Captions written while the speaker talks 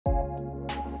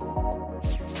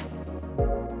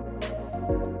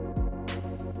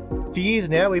For years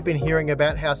now, we've been hearing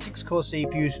about how 6-core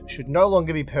CPUs should no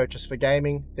longer be purchased for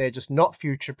gaming. They're just not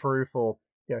future-proof or,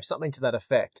 something to that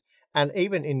effect. And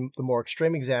even in the more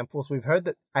extreme examples, we've heard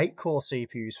that 8-core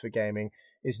CPUs for gaming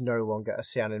is no longer a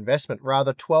sound investment.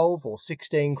 Rather, 12 or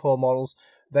 16-core models,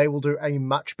 they will do a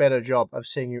much better job of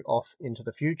seeing you off into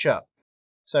the future.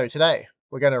 So today,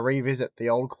 we're going to revisit the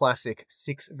old classic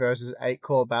 6 versus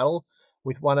 8-core battle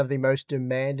with one of the most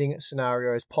demanding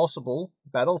scenarios possible,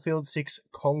 Battlefield 6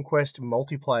 Conquest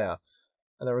Multiplayer.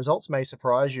 And the results may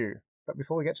surprise you. But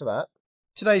before we get to that,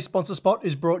 today's sponsor spot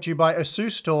is brought to you by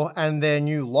ASUS Store and their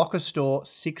new Locker Store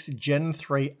 6 Gen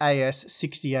 3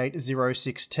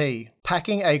 AS6806T.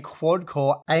 Packing a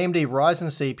quad-core AMD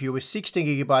Ryzen CPU with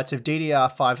 16GB of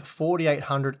DDR5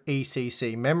 4800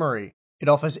 ECC memory. It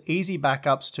offers easy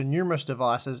backups to numerous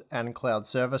devices and cloud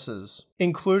services.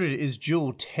 Included is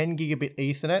dual 10GB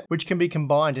Ethernet, which can be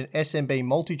combined in SMB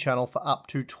multi-channel for up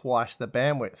to twice the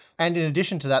bandwidth. And in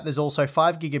addition to that, there's also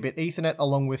 5GB Ethernet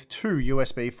along with 2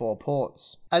 USB 4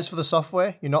 ports. As for the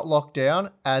software, you're not locked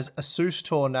down, as ASUS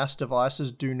Tor NAS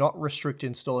devices do not restrict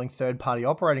installing third-party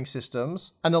operating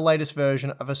systems, and the latest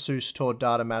version of ASUS Tor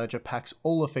Data Manager packs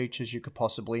all the features you could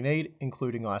possibly need,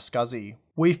 including iSCSI.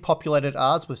 We've populated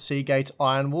ours with Seagate's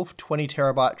Ironwolf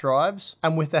 20TB drives,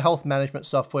 and with the health management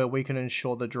software we can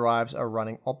ensure the drives are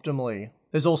running optimally.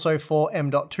 There's also 4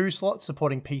 M.2 slots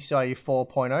supporting PCIe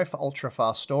 4.0 for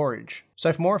ultra-fast storage.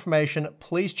 So for more information,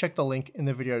 please check the link in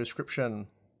the video description.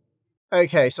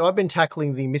 Okay, so I've been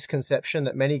tackling the misconception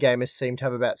that many gamers seem to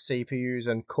have about CPUs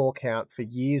and core count for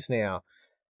years now.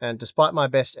 And despite my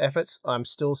best efforts, I'm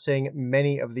still seeing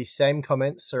many of the same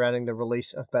comments surrounding the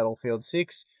release of Battlefield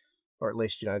 6, or at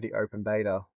least, the open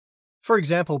beta. For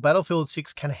example, Battlefield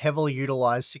 6 can heavily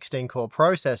utilize 16-core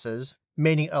processors,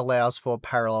 meaning it allows for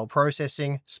parallel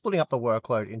processing, splitting up the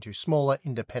workload into smaller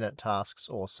independent tasks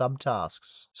or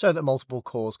subtasks, so that multiple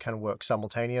cores can work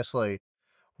simultaneously.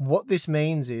 What this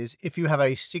means is, if you have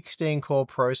a 16-core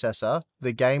processor,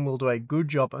 the game will do a good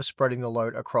job of spreading the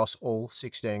load across all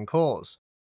 16 cores.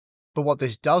 But what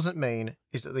this doesn't mean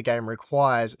is that the game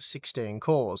requires 16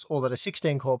 cores, or that a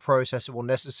 16-core processor will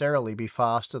necessarily be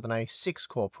faster than a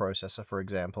 6-core processor, for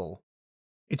example.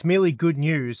 It's merely good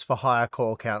news for higher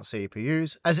core count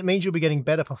CPUs, as it means you'll be getting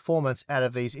better performance out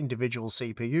of these individual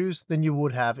CPUs than you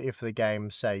would have if the game,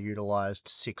 say, utilized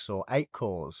 6 or 8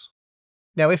 cores.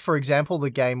 Now, if, for example, the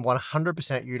game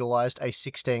 100% utilized a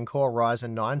 16-core Ryzen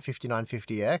 9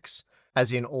 5950X,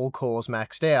 as in all cores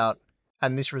maxed out,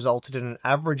 and this resulted in an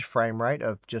average frame rate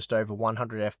of just over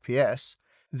 100 FPS,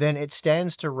 then it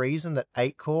stands to reason that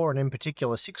 8-core and in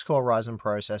particular 6-core Ryzen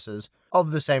processors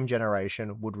of the same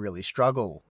generation would really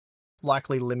struggle,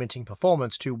 likely limiting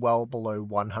performance to well below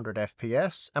 100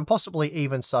 FPS, and possibly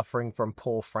even suffering from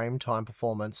poor frame time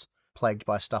performance plagued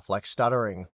by stuff like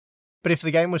stuttering. But if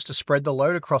the game was to spread the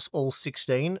load across all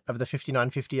 16 of the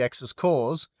 5950X's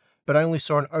cores, but only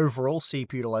saw an overall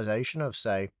CPU utilization of,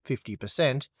 say,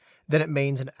 50%, then it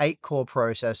means an 8-core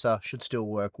processor should still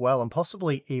work well, and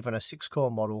possibly even a 6-core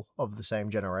model of the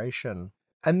same generation.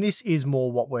 And this is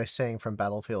more what we're seeing from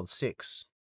Battlefield 6.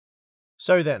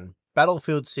 So then,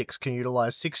 Battlefield 6 can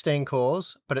utilize 16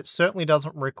 cores, but it certainly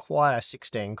doesn't require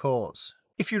 16 cores.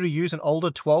 If you were to use an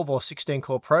older 12 or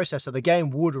 16-core processor, the game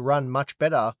would run much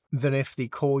better than if the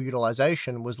core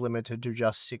utilization was limited to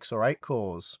just 6 or 8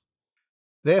 cores.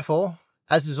 Therefore,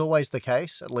 as is always the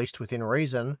case, at least within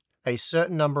reason, a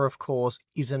certain number of cores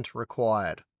isn't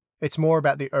required. It's more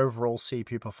about the overall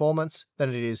CPU performance than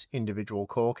it is individual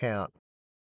core count.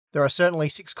 There are certainly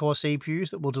 6-core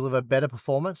CPUs that will deliver better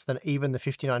performance than even the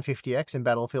 5950X in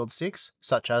Battlefield 6,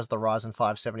 such as the Ryzen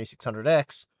 5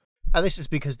 7600X, and this is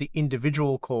because the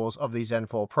individual cores of the Zen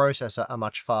 4 processor are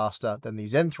much faster than the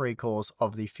Zen 3 cores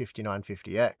of the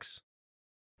 5950X.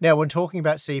 Now, when talking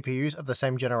about CPUs of the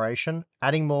same generation,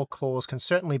 adding more cores can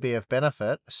certainly be of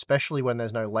benefit, especially when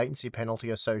there's no latency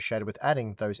penalty associated with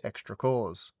adding those extra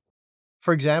cores.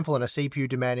 For example, in a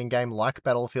CPU-demanding game like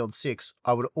Battlefield 6,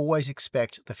 I would always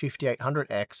expect the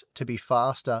 5800X to be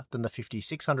faster than the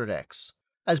 5600X,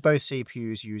 as both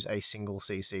CPUs use a single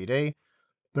CCD,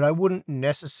 but I wouldn't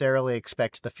necessarily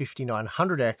expect the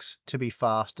 5900X to be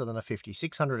faster than a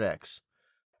 5600X.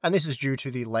 And this is due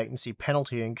to the latency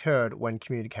penalty incurred when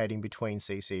communicating between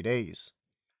CCDs.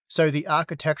 So the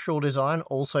architectural design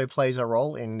also plays a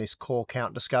role in this core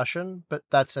count discussion, but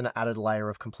that's an added layer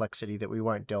of complexity that we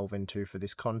won't delve into for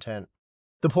this content.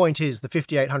 The point is, the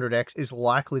 5800X is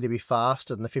likely to be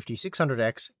faster than the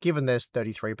 5600X, given there's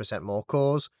 33% more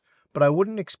cores, but I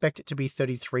wouldn't expect it to be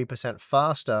 33%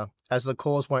 faster, as the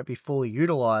cores won't be fully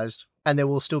utilized, and there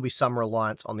will still be some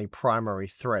reliance on the primary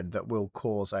thread that will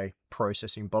cause a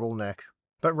processing bottleneck.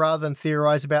 But rather than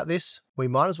theorize about this, we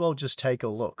might as well just take a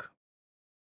look.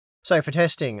 So for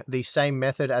testing, the same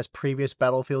method as previous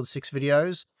Battlefield 6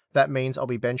 videos. That means I'll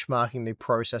be benchmarking the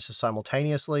processors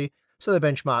simultaneously, so the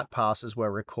benchmark passes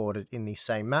were recorded in the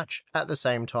same match at the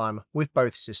same time, with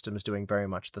both systems doing very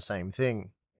much the same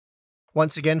thing.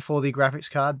 Once again, for the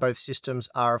graphics card, both systems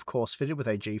are of course fitted with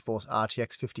a GeForce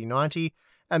RTX 5090,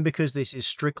 and because this is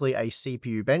strictly a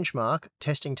CPU benchmark,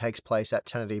 testing takes place at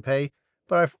 1080p,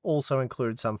 but I've also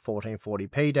included some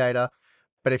 1440p data.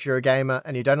 But if you're a gamer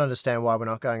and you don't understand why we're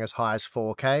not going as high as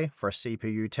 4K for a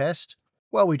CPU test,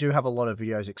 well, we do have a lot of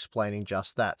videos explaining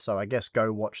just that, so I guess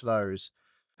go watch those.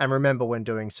 And remember when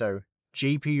doing so,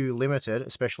 GPU limited,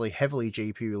 especially heavily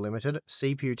GPU limited,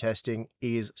 CPU testing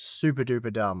is super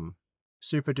duper dumb.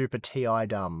 Super duper TI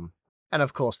dumb. And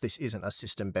of course, this isn't a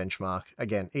system benchmark.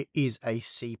 Again, it is a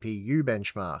CPU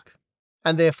benchmark.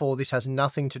 And therefore, this has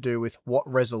nothing to do with what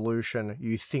resolution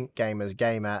you think gamers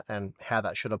game at and how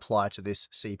that should apply to this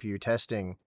CPU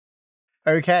testing.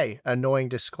 Okay, annoying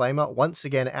disclaimer once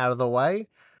again out of the way.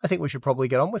 I think we should probably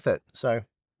get on with it, so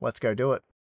let's go do it.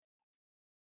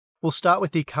 We'll start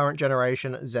with the current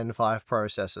generation Zen 5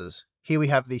 processors. Here we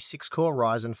have the 6-core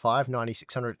Ryzen 5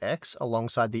 9600X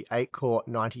alongside the 8-core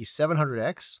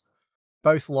 9700X,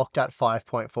 both locked at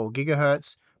 5.4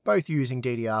 GHz, both using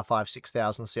DDR5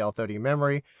 6000 CL30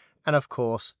 memory, and of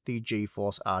course the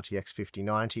GeForce RTX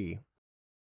 5090.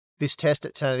 This test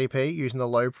at 1080p using the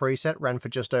low preset ran for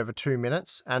just over 2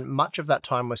 minutes, and much of that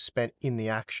time was spent in the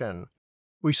action.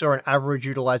 We saw an average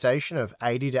utilization of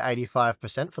 80 to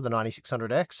 85% for the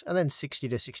 9600X, and then 60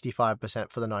 to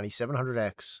 65% for the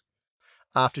 9700X.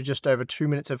 After just over 2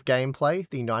 minutes of gameplay,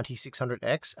 the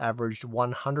 9600X averaged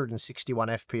 161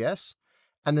 FPS,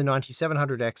 and the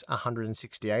 9700X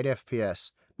 168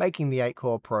 FPS, making the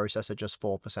 8-core processor just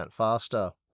 4%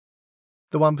 faster.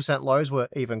 The 1% lows were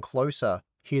even closer.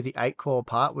 Here the 8-core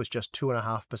part was just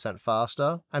 2.5%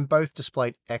 faster, and both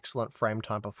displayed excellent frame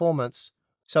time performance,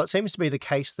 so it seems to be the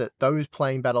case that those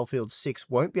playing Battlefield 6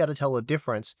 won't be able to tell the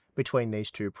difference between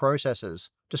these two processors,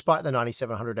 despite the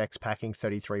 9700X packing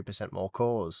 33% more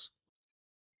cores.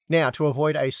 Now, to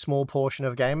avoid a small portion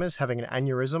of gamers having an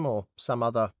aneurysm or some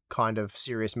other kind of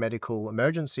serious medical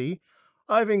emergency,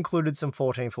 I've included some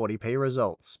 1440p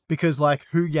results, because like,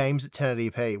 who games at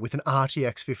 1080p with an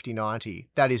RTX 5090?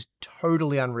 That is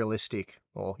totally unrealistic,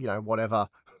 or, you know, whatever.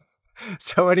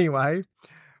 So anyway,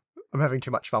 I'm having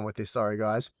too much fun with this, sorry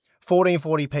guys.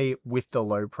 1440p with the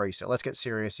low preset, let's get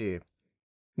serious here.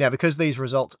 Now, because these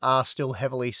results are still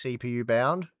heavily CPU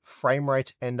bound, frame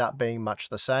rates end up being much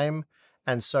the same,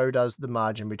 and so does the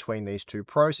margin between these two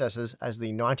processors, as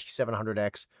the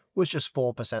 9700X was just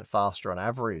 4% faster on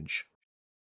average.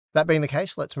 That being the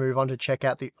case, let's move on to check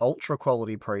out the ultra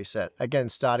quality preset, again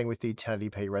starting with the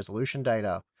 1080p resolution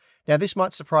data. Now this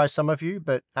might surprise some of you,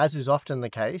 but as is often the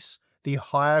case, the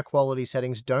higher quality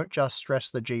settings don't just stress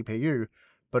the GPU,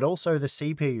 but also the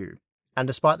CPU. And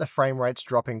despite the frame rates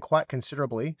dropping quite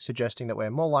considerably, suggesting that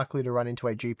we're more likely to run into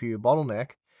a GPU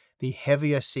bottleneck, the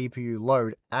heavier CPU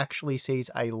load actually sees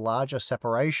a larger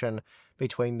separation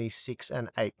between the 6 and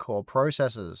 8 core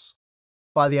processors.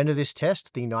 By the end of this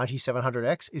test, the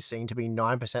 9700X is seen to be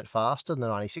 9% faster than the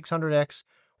 9600X,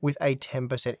 with a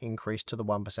 10% increase to the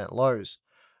 1% lows.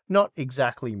 Not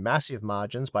exactly massive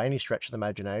margins by any stretch of the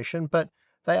imagination, but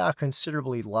they are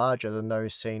considerably larger than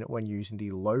those seen when using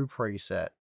the low preset.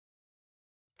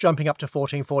 Jumping up to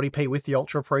 1440p with the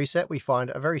Ultra preset, we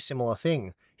find a very similar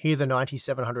thing. Here the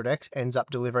 9700X ends up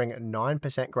delivering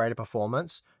 9% greater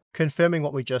performance, confirming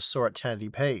what we just saw at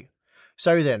 1080p.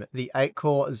 So then, the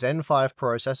 8-core Zen 5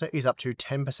 processor is up to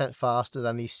 10% faster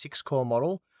than the 6-core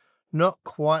model, not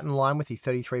quite in line with the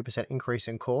 33% increase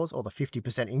in cores or the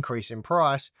 50% increase in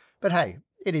price, but hey,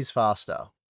 it is faster.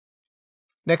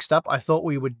 Next up, I thought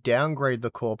we would downgrade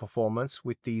the core performance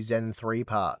with the Zen 3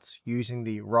 parts, using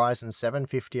the Ryzen 7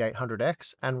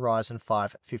 5800X and Ryzen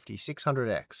 5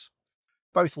 5600X.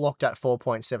 Both locked at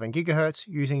 4.7 GHz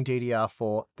using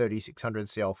DDR4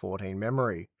 3600CL14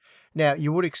 memory. Now,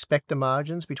 you would expect the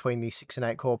margins between the 6 and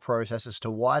 8 core processors to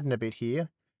widen a bit here,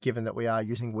 given that we are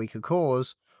using weaker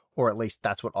cores, or at least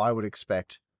that's what I would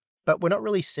expect. But we're not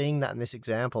really seeing that in this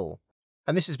example.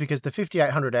 And this is because the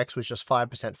 5800X was just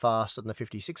 5% faster than the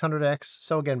 5600X,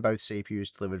 so again both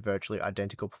CPUs delivered virtually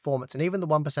identical performance, and even the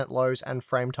 1% lows and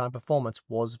frame time performance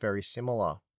was very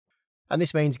similar. And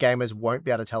this means gamers won't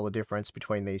be able to tell the difference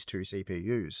between these two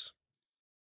CPUs.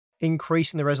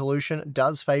 Increasing the resolution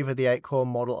does favour the 8-core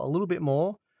model a little bit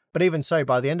more, but even so,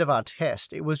 by the end of our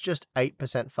test, it was just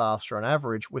 8% faster on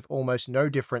average, with almost no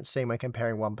difference seen when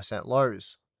comparing 1%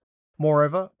 lows.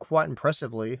 Moreover, quite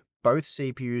impressively, both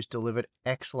CPUs delivered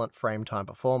excellent frame time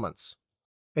performance.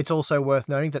 It's also worth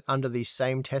noting that under these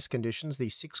same test conditions, the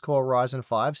 6-core Ryzen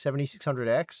 5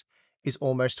 7600X is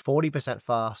almost 40%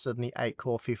 faster than the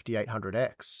 8-core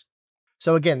 5800X.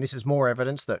 So again, this is more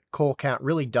evidence that core count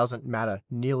really doesn't matter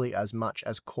nearly as much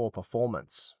as core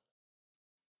performance.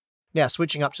 Now,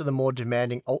 switching up to the more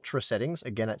demanding Ultra settings,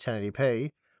 again at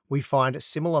 1080p, we find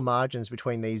similar margins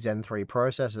between these Zen 3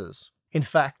 processors. In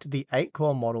fact, the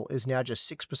 8-core model is now just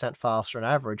 6% faster on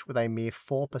average, with a mere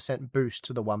 4% boost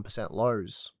to the 1%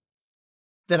 lows.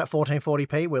 Then at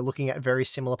 1440p, we're looking at very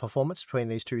similar performance between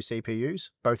these two CPUs,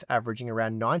 both averaging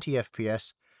around 90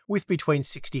 FPS, with between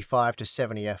 65 to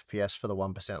 70 FPS for the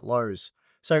 1% lows.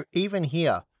 So even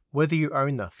here, whether you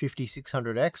own the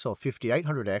 5600X or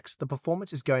 5800X, the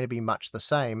performance is going to be much the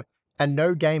same, and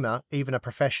no gamer, even a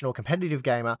professional competitive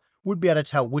gamer, would be able to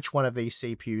tell which one of these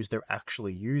CPUs they're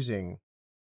actually using.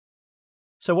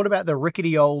 So what about the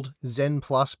rickety old Zen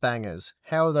Plus bangers?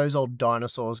 How are those old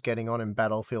dinosaurs getting on in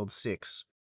Battlefield 6?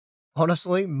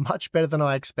 Honestly, much better than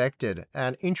I expected,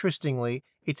 and interestingly,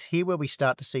 it's here where we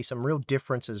start to see some real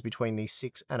differences between these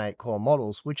 6 and 8 core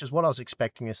models, which is what I was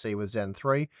expecting to see with Zen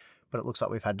 3, but it looks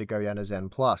like we've had to go down to Zen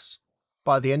Plus.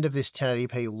 By the end of this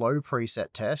 1080p low preset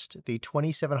test, the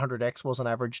 2700X was on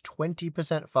average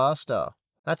 20% faster.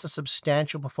 That's a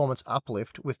substantial performance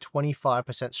uplift with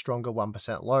 25% stronger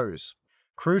 1% lows.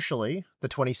 Crucially, the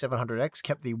 2700X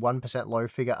kept the 1% low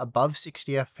figure above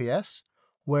 60 FPS,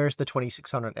 whereas the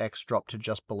 2600X dropped to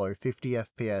just below 50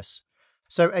 FPS.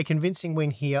 So a convincing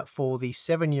win here for the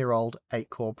 7-year-old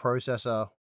 8-core processor.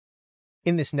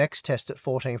 In this next test at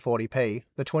 1440p,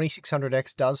 the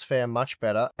 2600X does fare much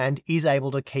better and is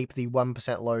able to keep the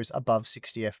 1% lows above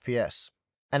 60 FPS.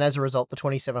 And as a result, the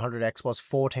 2700X was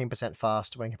 14%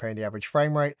 faster when comparing the average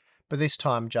frame rate, but this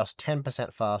time just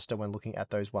 10% faster when looking at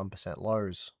those 1%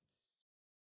 lows.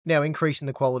 Now, increasing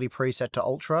the quality preset to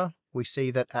Ultra, we see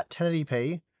that at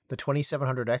 1080p, the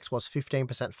 2700X was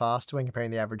 15% faster when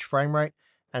comparing the average frame rate,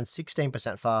 and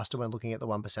 16% faster when looking at the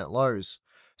 1% lows.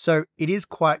 So it is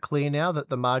quite clear now that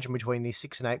the margin between the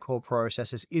 6 and 8 core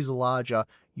processors is larger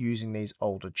using these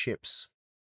older chips.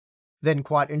 Then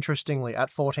quite interestingly, at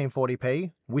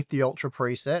 1440p, with the Ultra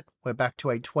preset, we're back to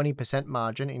a 20%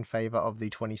 margin in favour of the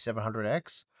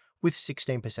 2700X, with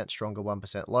 16% stronger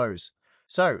 1% lows.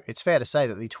 So it's fair to say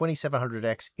that the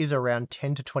 2700X is around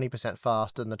 10 to 20%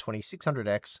 faster than the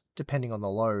 2600X, depending on the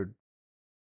load.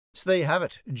 So there you have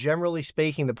it. Generally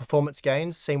speaking, the performance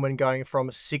gains seen when going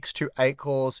from 6 to 8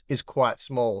 cores is quite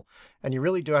small, and you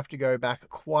really do have to go back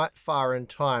quite far in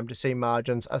time to see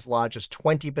margins as large as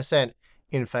 20%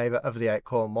 in favour of the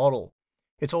 8-core model.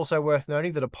 It's also worth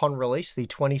noting that upon release, the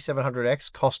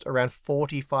 2700X cost around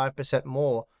 45%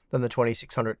 more than the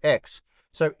 2600X.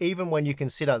 So even when you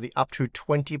consider the up to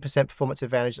 20% performance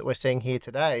advantage that we're seeing here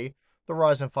today, the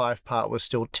Ryzen 5 part was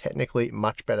still technically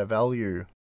much better value.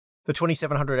 The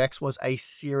 2700X was a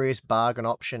serious bargain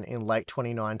option in late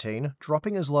 2019,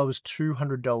 dropping as low as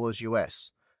 $200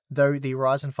 US, though the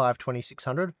Ryzen 5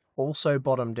 2600 also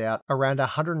bottomed out around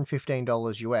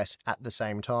 $115 US at the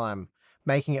same time,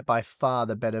 making it by far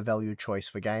the better value choice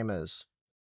for gamers.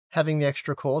 Having the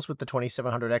extra cores with the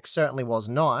 2700X certainly was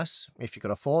nice, if you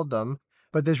could afford them,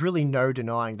 but there's really no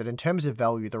denying that in terms of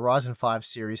value, the Ryzen 5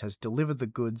 series has delivered the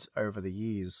goods over the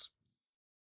years.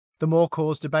 The more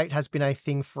cores debate has been a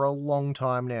thing for a long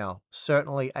time now,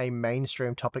 certainly a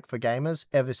mainstream topic for gamers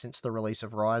ever since the release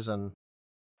of Ryzen.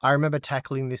 I remember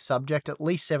tackling this subject at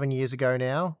least 7 years ago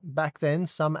now. Back then,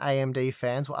 some AMD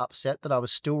fans were upset that I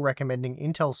was still recommending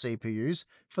Intel CPUs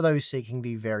for those seeking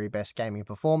the very best gaming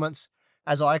performance,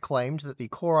 as I claimed that the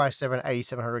Core i7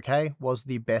 8700K was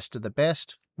the best of the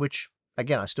best, which,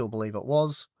 again, I still believe it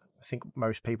was. I think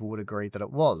most people would agree that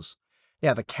it was.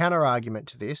 Now, the counter-argument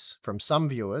to this, from some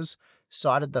viewers,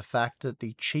 cited the fact that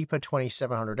the cheaper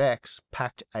 2700X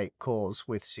packed 8 cores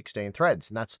with 16 threads,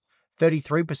 and that's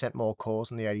 33% more cores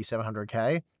than the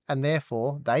 8700K, and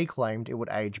therefore they claimed it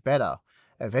would age better,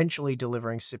 eventually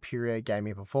delivering superior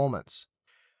gaming performance.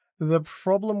 The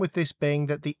problem with this being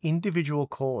that the individual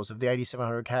cores of the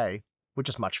 8700K were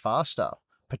just much faster,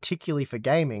 particularly for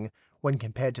gaming when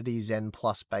compared to the Zen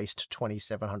Plus based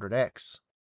 2700X.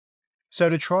 So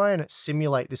to try and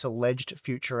simulate this alleged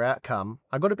future outcome,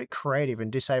 I got a bit creative and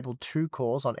disabled 2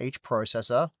 cores on each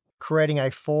processor, creating a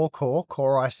 4-core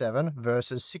Core i7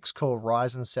 versus 6-core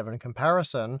Ryzen 7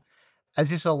 comparison, as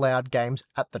this allowed games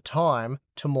at the time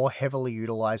to more heavily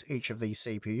utilize each of these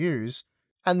CPUs,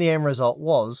 and the end result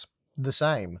was the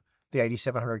same. The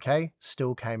 8700K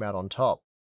still came out on top.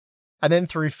 And then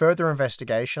through further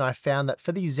investigation, I found that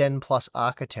for the Zen Plus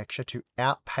architecture to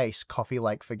outpace Coffee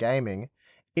Lake for gaming,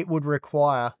 it would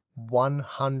require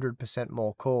 100%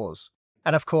 more cores.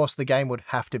 And of course, the game would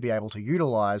have to be able to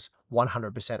utilize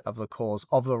 100% of the cores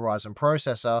of the Ryzen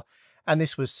processor, and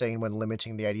this was seen when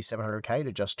limiting the 8700K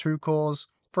to just 2 cores,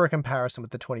 for a comparison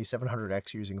with the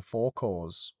 2700X using 4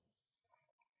 cores.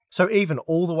 So even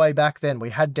all the way back then, we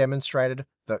had demonstrated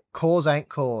that cores ain't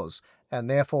cores, and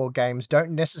therefore games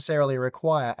don't necessarily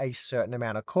require a certain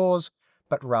amount of cores,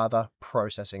 but rather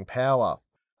processing power.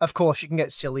 Of course, you can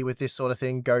get silly with this sort of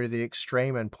thing, go to the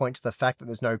extreme and point to the fact that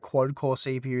there's no quad-core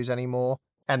CPUs anymore,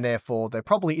 and therefore there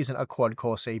probably isn't a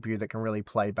quad-core CPU that can really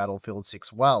play Battlefield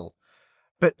 6 well.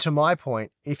 But to my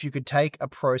point, if you could take a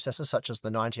processor such as the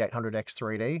 9800X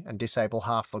 3D and disable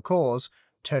half the cores,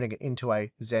 turning it into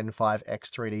a Zen 5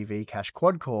 X3D V-Cache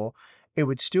quad-core, it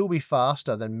would still be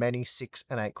faster than many 6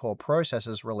 and 8 core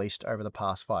processors released over the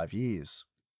past 5 years.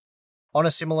 On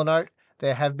a similar note,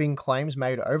 there have been claims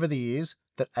made over the years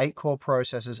that 8 core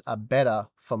processors are better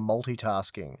for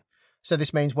multitasking. So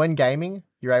this means when gaming,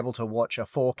 you're able to watch a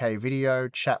 4K video,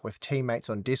 chat with teammates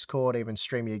on Discord, even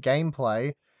stream your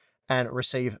gameplay, and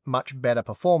receive much better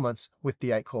performance with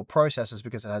the 8 core processors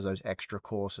because it has those extra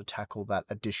cores to tackle that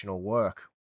additional work.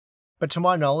 But to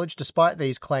my knowledge, despite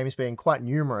these claims being quite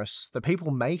numerous, the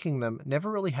people making them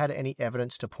never really had any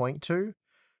evidence to point to.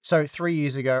 So 3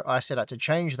 years ago, I set out to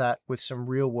change that with some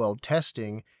real-world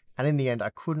testing, and in the end, I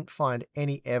couldn't find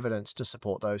any evidence to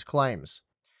support those claims.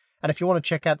 And if you want to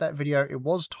check out that video, it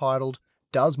was titled,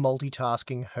 "Does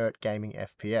Multitasking Hurt Gaming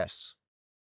FPS?"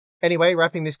 Anyway,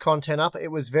 wrapping this content up,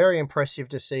 it was very impressive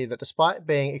to see that despite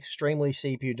being extremely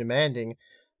CPU demanding,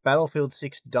 Battlefield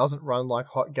 6 doesn't run like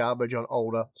hot garbage on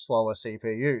older, slower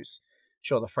CPUs.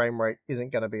 Sure, the frame rate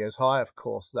isn't going to be as high, of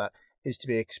course, that is to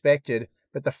be expected,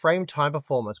 but the frame time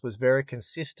performance was very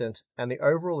consistent, and the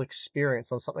overall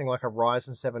experience on something like a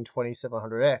Ryzen 7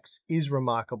 2700X is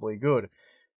remarkably good.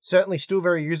 Certainly still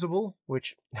very usable,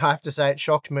 which I have to say it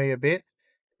shocked me a bit,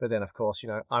 but then of course,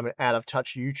 I'm an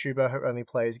out-of-touch YouTuber who only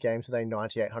plays games with a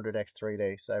 9800X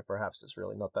 3D, so perhaps it's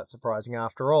really not that surprising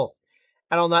after all.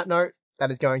 And on that note,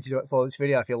 that is going to do it for this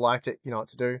video. If you liked it, you know what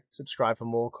to do. Subscribe for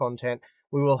more content.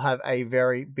 We will have a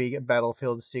very big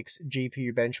Battlefield 6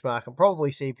 GPU benchmark and probably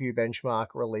CPU benchmark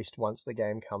released once the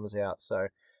game comes out. So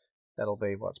that'll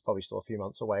be, well, it's probably still a few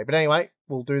months away. But anyway,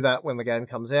 we'll do that when the game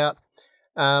comes out.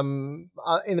 In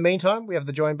the meantime, we have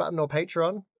the join button or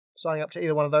Patreon. Signing up to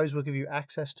either one of those will give you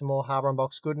access to more Hardware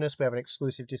Unboxed goodness. We have an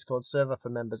exclusive Discord server for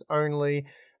members only,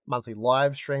 monthly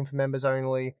live stream for members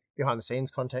only, behind the scenes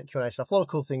content, Q&A stuff, a lot of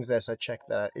cool things there, so check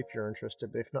that out if you're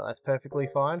interested, but if not, that's perfectly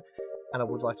fine. And I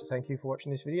would like to thank you for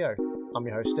watching this video. I'm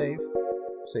your host, Steve.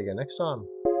 See you again next time.